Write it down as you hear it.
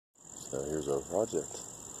So here's our project.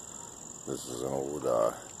 This is an old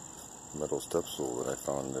metal step stool that I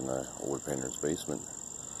found in a wood painter's basement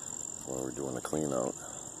while we're doing a clean out.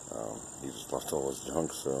 He just left all his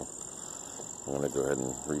junk, so I'm going to go ahead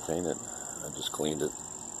and repaint it. I just cleaned it,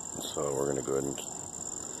 so we're going to go ahead and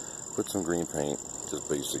put some green paint, just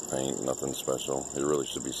basic paint, nothing special. It really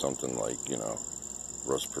should be something like, you know,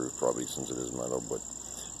 rust proof probably since it is metal, but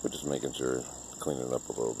we're just making sure, cleaning it up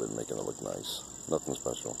a little bit, making it look nice. Nothing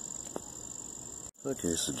special.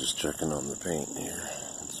 Okay, so just checking on the paint here.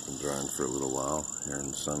 It's been drying for a little while here in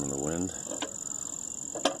the sun and the wind.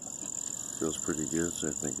 Feels pretty good, so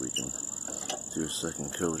I think we can do a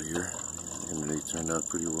second coat here. Underneath turned out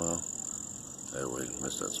pretty well. I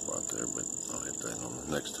missed that spot there, but I'll hit that on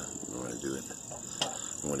the next time when I do it.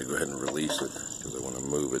 I'm going to go ahead and release it because I want to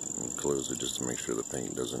move it and close it just to make sure the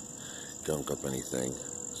paint doesn't gunk up anything.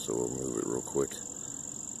 So we'll move it real quick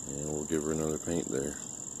and we'll give her another paint there.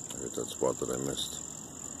 I hit that spot that I missed.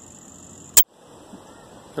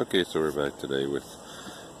 Okay, so we're back today with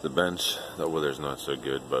the bench. The weather's not so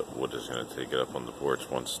good, but we're just going to take it up on the porch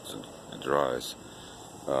once it dries.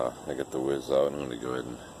 I got the whiz out. I'm going to go ahead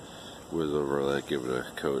and whiz over that, give it a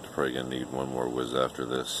coat. Probably going to need one more whiz after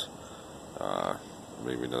this.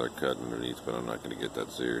 Maybe another cut underneath, but I'm not going to get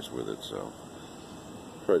that serious with it, so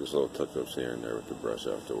probably just little touch-ups here and there with the brush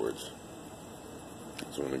afterwards.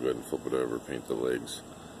 So I'm going to go ahead and flip it over, paint the legs,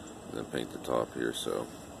 and then paint the top here. So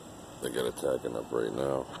I got it tacking up right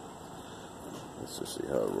now. Let's just see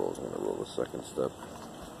how it rolls. I'm going to roll the second step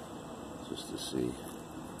just to see.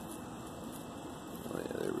 Oh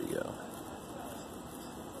yeah, there we go.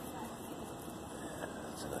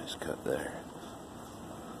 That's a nice cut there.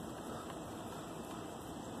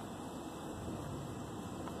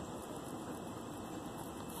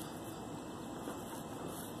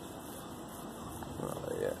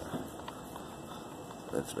 Oh yeah.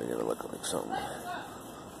 That's making it look like something.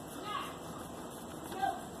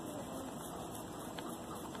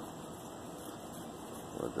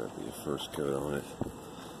 Let that be a first coat on it.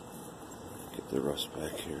 Get the rust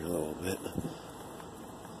back here a little bit.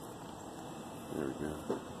 There we go.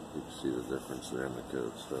 You can see the difference there in the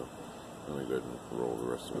coat, so I'm going to go ahead and roll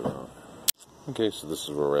the rest of it out. Okay, so this is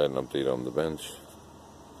where we're at, an update on the bench.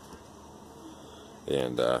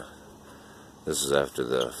 And this is after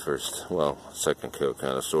the second coat,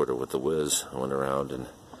 kind of sort of with the whiz. I went around and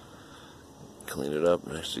cleaned it up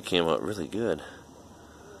and it actually came out really good.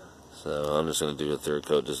 So I'm just going to do a third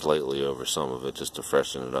coat just lightly over some of it just to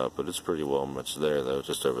freshen it up. But it's pretty well much there though,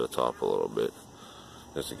 just over the top a little bit.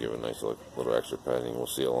 Just to give it a nice little extra padding. We'll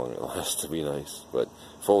see how long it lasts to be nice. But it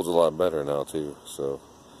folds a lot better now too. So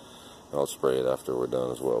I'll spray it after we're done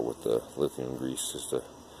as well with the lithium grease just to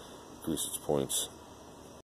grease its points.